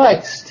in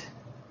Christ.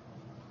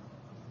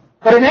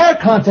 But in our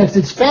context,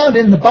 it's found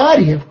in the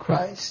body of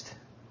Christ.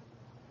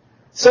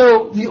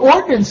 So the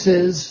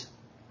ordinances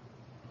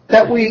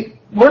that we're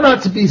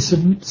not to be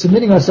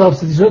submitting ourselves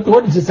to these earthly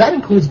ordinances, that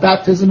includes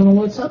baptism and the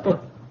Lord's Supper.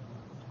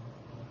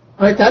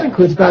 Right? That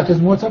includes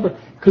baptism and the Lord's Supper.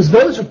 Because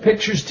those are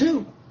pictures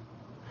too.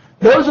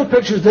 Those are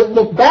pictures that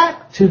look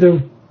back to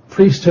the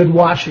priesthood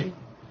washing.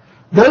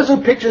 Those are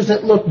pictures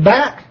that look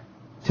back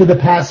to the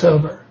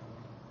Passover.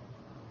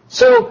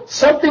 So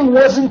something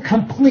wasn't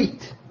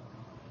complete.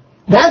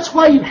 That's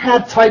why you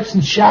have types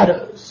and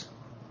shadows.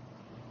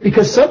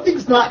 Because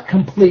something's not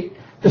complete.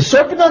 The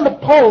serpent on the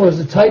pole is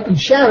a type and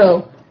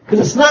shadow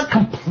because it's not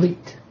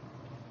complete.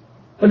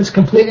 But it's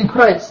complete in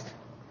Christ.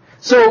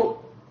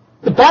 So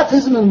the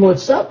baptism and the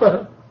Lord's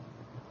Supper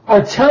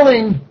are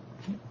telling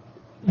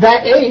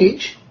that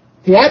age,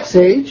 the Acts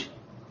age,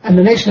 and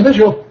the nation of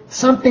Israel,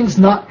 something's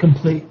not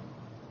complete.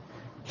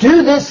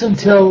 Do this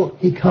until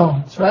he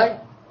comes, right?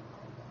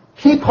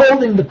 Keep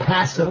holding the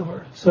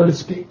Passover, so to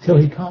speak, till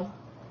he comes.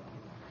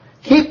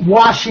 Keep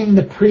washing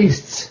the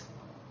priests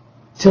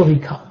till he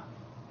comes,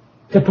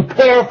 to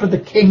prepare for the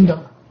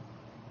kingdom.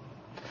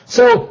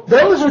 So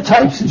those are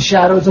types and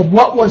shadows of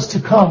what was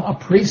to come, a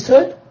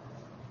priesthood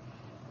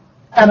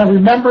and a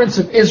remembrance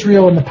of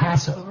Israel and the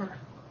Passover.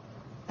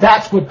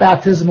 That's what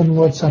baptism and the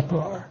Lord's Supper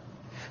are.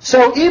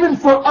 So even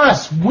for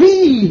us,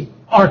 we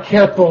are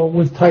careful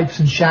with types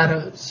and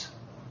shadows.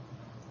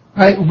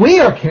 Right? We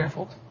are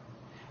careful.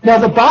 Now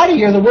the body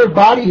here, the word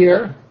body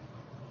here,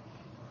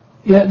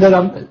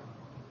 the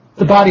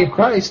body of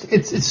Christ,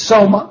 it's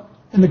soma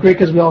in the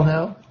Greek, as we all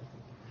know.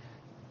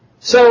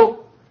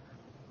 So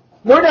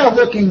we're now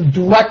looking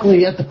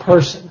directly at the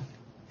person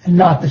and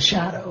not the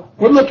shadow.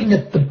 We're looking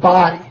at the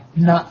body,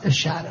 not the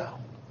shadow.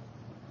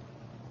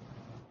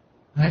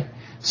 Right?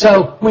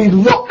 So we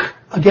look,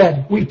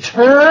 again, we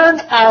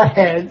turn our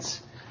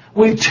heads,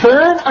 we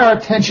turn our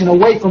attention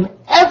away from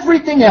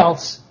everything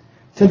else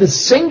to the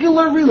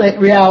singular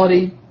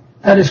reality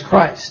that is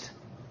Christ.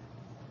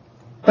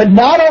 But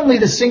not only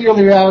the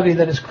singular reality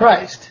that is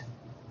Christ,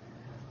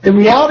 the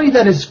reality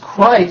that is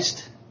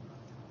Christ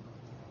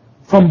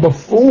from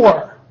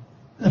before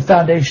the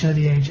foundation of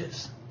the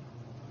ages.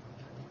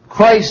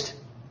 Christ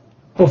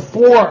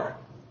before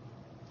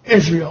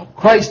Israel.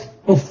 Christ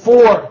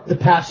before the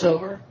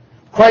Passover.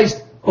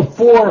 Christ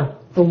before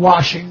the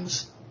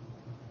washings.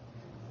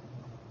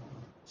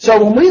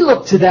 So when we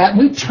look to that,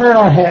 we turn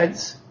our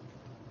heads,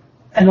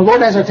 and the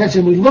Lord has our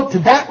attention, we look to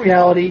that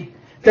reality,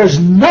 there's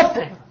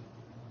nothing,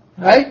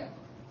 right?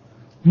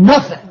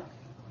 Nothing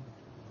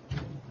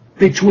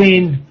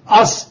between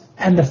us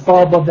and the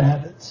far above the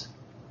heavens.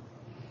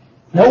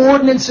 No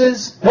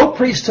ordinances, no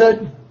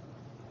priesthood,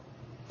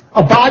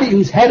 a body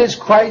whose head is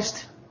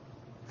Christ,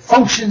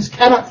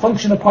 cannot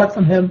function apart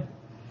from him,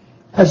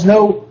 there's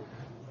no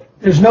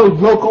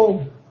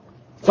local,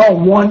 it's all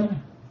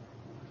one,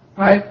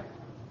 right?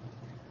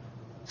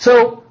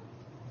 So,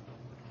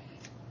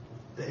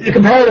 the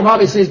comparative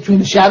obviously is between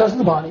the shadows and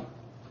the body.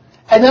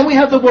 And then we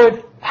have the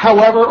word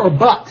however or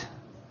but.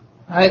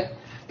 Right?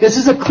 This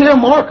is a clear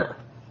marker.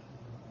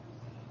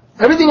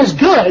 Everything is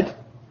good,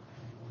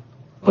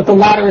 but the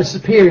latter is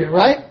superior,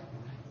 right?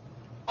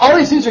 All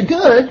these things are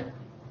good,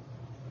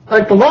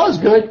 like the law is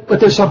good, but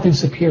there's something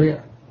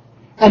superior.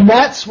 And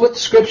that's what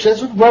Scripture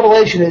says, what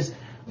Revelation is.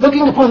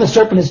 Looking upon the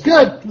serpent is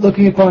good,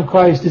 looking upon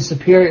Christ is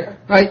superior,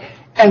 right?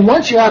 And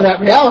once you have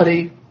that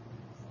reality,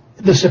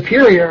 the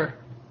superior,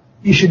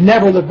 you should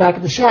never look back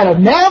at the shadow.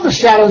 Now the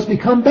shadows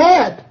become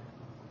bad.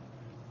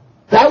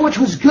 That which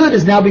was good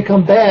has now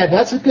become bad.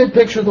 That's a good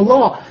picture of the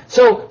law.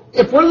 So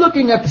if we're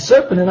looking at the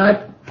serpent and I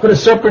put a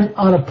serpent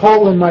on a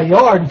pole in my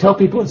yard and tell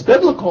people it's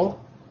biblical,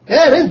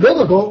 yeah, it is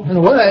biblical in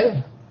a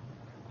way,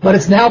 but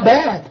it's now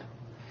bad.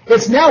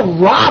 It's now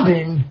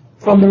robbing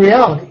from the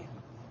reality.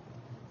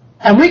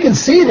 And we can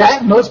see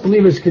that. Most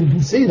believers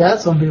can see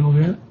that. Some people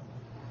can.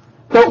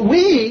 But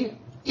we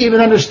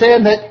even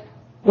understand that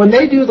when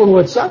they do the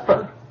Lord's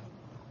Supper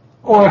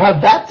or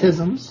have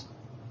baptisms,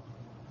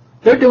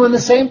 they're doing the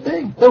same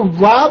thing. They're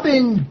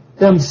robbing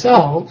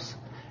themselves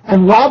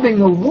and robbing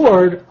the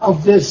Lord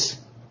of this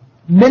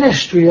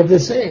ministry of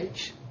this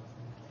age.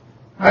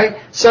 Right?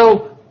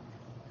 So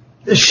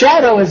the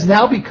shadow has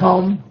now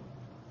become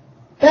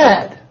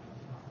bad.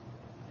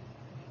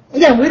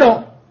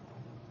 Again,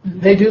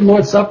 they do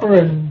Lord's Supper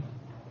and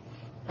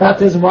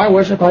baptism where I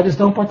worship, I just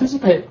don't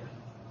participate.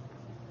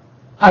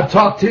 I've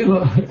talked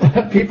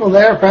to people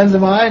there, friends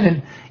of mine,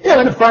 and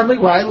in a friendly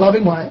way,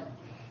 loving way,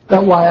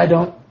 about why I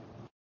don't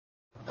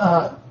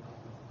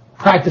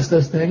practice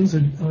those things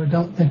or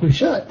don't think we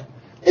should.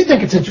 They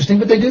think it's interesting,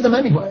 but they do them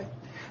anyway.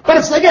 But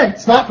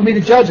it's not for me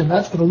to judge them.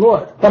 That's for the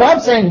Lord. But I'm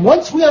saying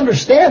once we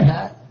understand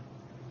that,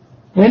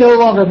 we no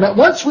longer,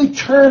 once we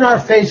turn our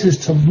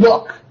faces to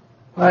look,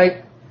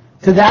 right,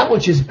 to that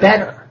which is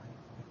better,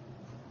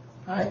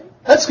 right?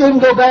 Let's go and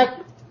go back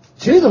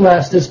to the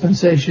last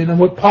dispensation and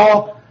what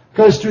Paul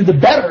goes through the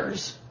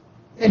betters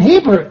in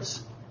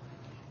Hebrews.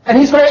 And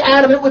he's very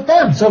adamant with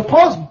them. So if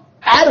Paul's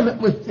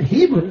adamant with the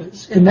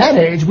Hebrews in that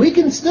age, we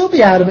can still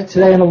be adamant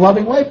today in a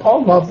loving way.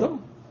 Paul loved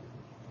them,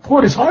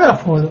 poured his heart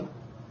out for them.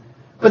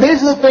 But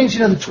these are the things,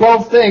 the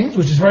 12 things,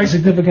 which is very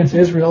significant to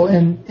Israel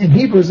in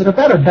Hebrews, that are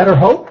better. Better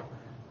hope,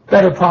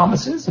 better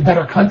promises, a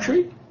better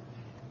country,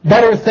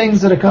 better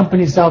things that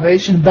accompany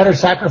salvation, better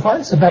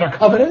sacrifice, a better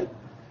covenant,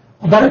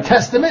 a better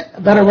testament,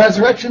 a better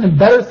resurrection, and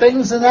better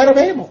things than that of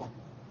Abel.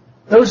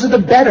 Those are the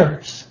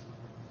betters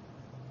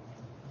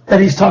that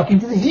he's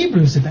talking to the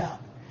Hebrews about.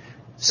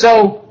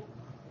 So,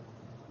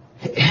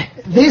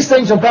 these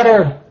things are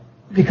better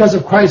because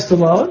of Christ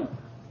alone,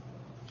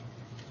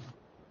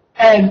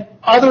 and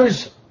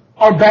others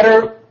are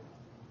better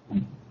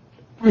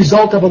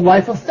result of a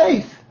life of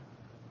faith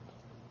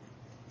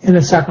in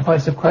the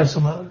sacrifice of Christ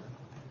alone.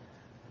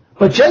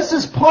 But just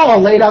as Paul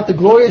laid out the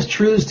glorious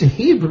truths to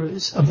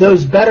Hebrews of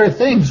those better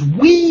things,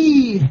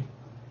 we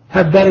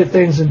have better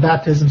things than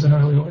baptisms and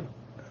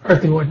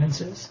earthly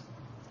ordinances.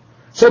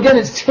 So again,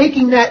 it's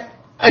taking that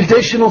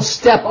additional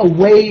step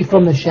away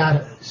from the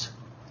shadows.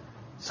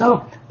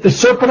 So the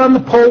serpent on the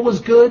pole was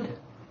good.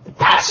 The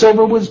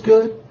Passover was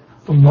good.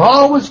 The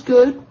law was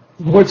good.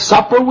 The Lord's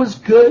Supper was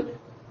good.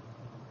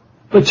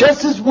 But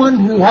just as one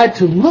who had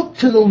to look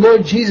to the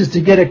Lord Jesus to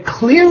get a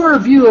clearer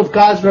view of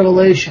God's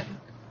revelation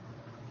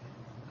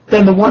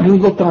than the one who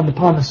looked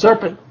upon the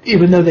serpent,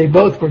 even though they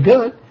both were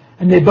good,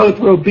 and they both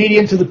were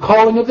obedient to the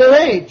calling of their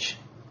age.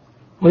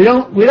 We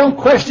don't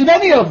question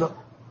any of them.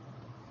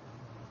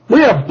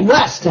 We are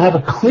blessed to have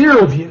a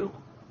clearer view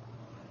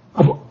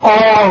of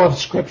all of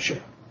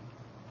Scripture.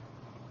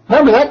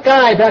 Remember, that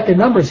guy back in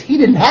Numbers, he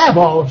didn't have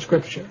all of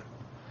Scripture.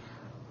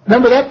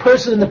 Remember, that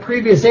person in the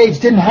previous age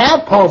didn't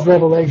have Paul's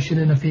revelation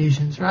in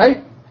Ephesians,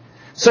 right?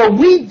 So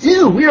we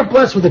are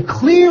blessed with a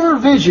clearer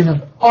vision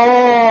of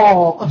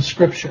all of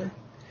Scripture.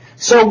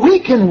 So we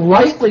can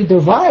rightly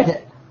divide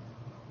it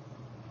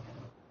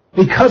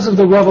because of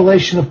the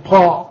revelation of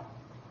Paul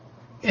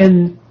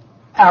in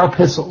our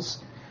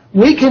epistles.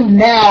 We can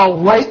now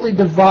rightly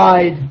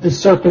divide the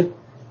serpent,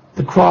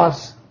 the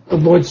cross, the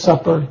Lord's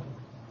Supper,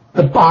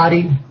 the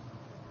body,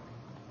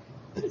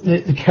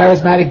 the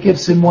charismatic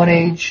gifts in one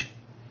age,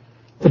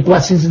 the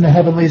blessings in the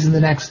heavenlies in the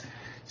next.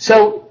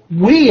 So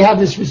we have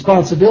this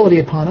responsibility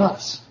upon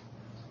us.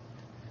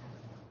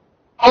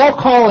 All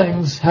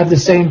callings have the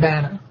same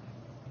banner.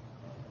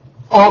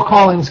 All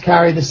callings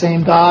carry the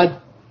same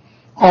God.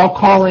 All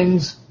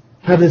callings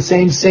have the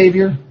same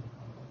Savior.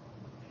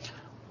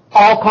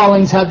 All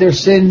callings have their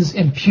sins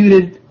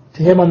imputed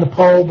to Him on the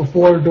pole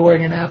before,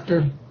 during, and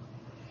after.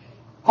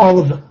 All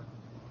of them.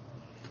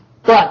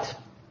 But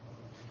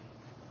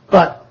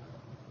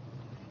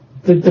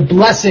the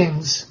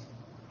blessings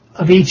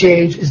of each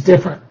age is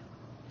different.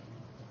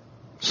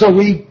 So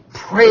we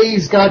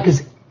praise God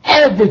because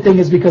everything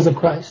is because of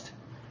Christ.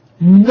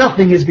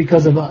 Nothing is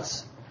because of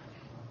us.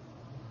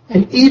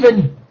 And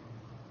even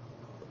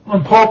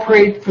when Paul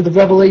prayed for the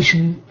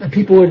revelation that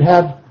people would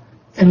have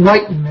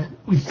enlightenment,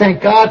 we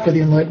thank God for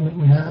the enlightenment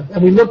we have.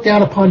 And we look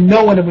down upon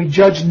no one and we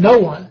judge no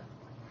one.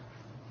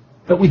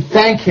 But we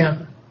thank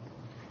Him.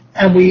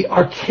 And we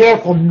are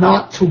careful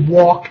not to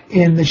walk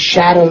in the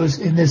shadows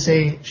in this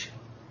age.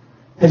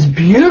 As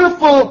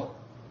beautiful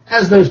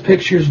as those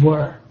pictures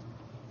were,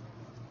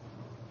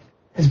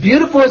 as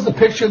beautiful as the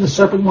picture of the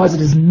serpent was,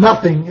 it is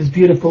nothing as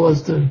beautiful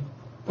as the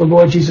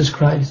Lord Jesus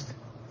Christ.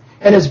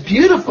 And as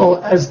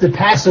beautiful as the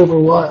Passover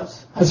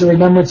was, as a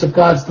remembrance of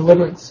God's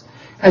deliverance,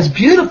 as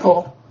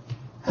beautiful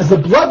as the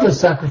bloodless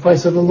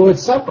sacrifice of the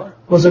Lord's Supper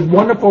was a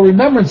wonderful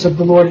remembrance of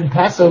the Lord in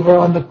Passover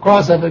on the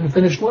cross having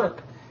finished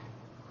work.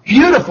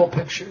 Beautiful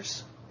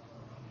pictures.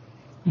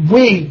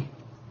 We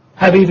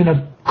have even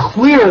a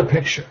clearer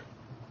picture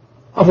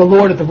of the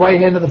Lord at the right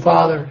hand of the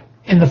Father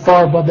in the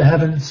far above the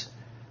heavens,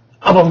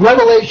 of a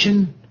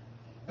revelation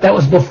that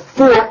was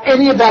before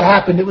any of that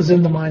happened. It was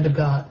in the mind of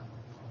God.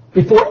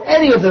 Before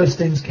any of those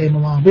things came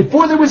along,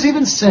 before there was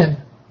even sin,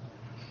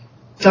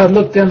 God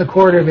looked down the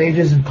corridor of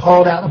ages and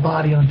called out a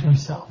body unto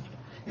Himself.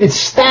 It's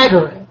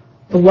staggering,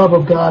 the love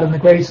of God and the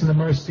grace and the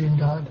mercy in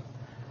God.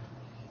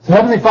 So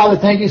Heavenly Father,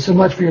 thank You so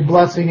much for Your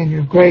blessing and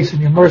Your grace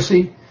and Your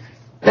mercy.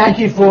 Thank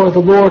You for the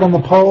Lord on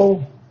the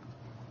pole,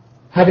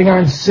 having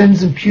our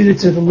sins imputed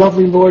to the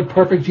lovely Lord,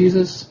 perfect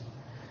Jesus.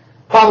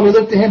 Father, we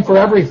look to Him for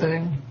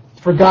everything,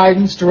 for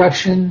guidance,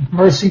 direction,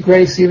 mercy,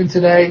 grace, even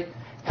today.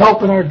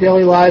 Help in our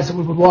daily lives that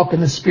we would walk in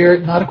the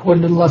Spirit, not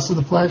according to the lust of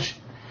the flesh.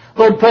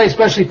 Lord, pray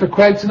especially for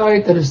Craig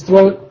tonight, that his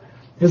throat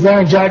his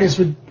laryngitis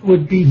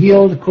would be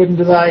healed according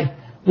to thy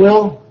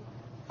will.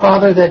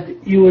 Father,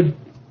 that you would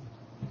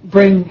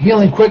bring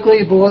healing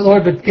quickly,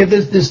 Lord, but give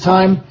this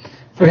time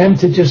for him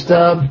to just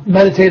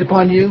meditate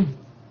upon you.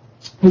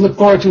 We look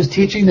forward to his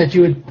teaching, that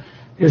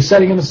you're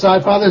setting him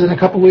aside, Father, in a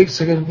couple of weeks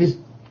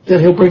that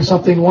he'll bring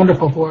something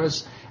wonderful for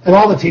us. And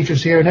all the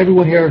teachers here and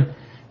everyone here,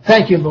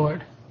 thank you,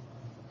 Lord.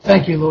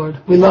 Thank you, Lord.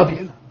 We love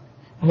you.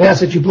 And we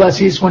ask that you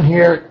bless each one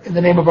here in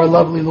the name of our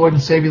lovely Lord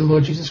and Savior, the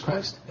Lord Jesus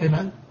Christ.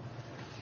 Amen.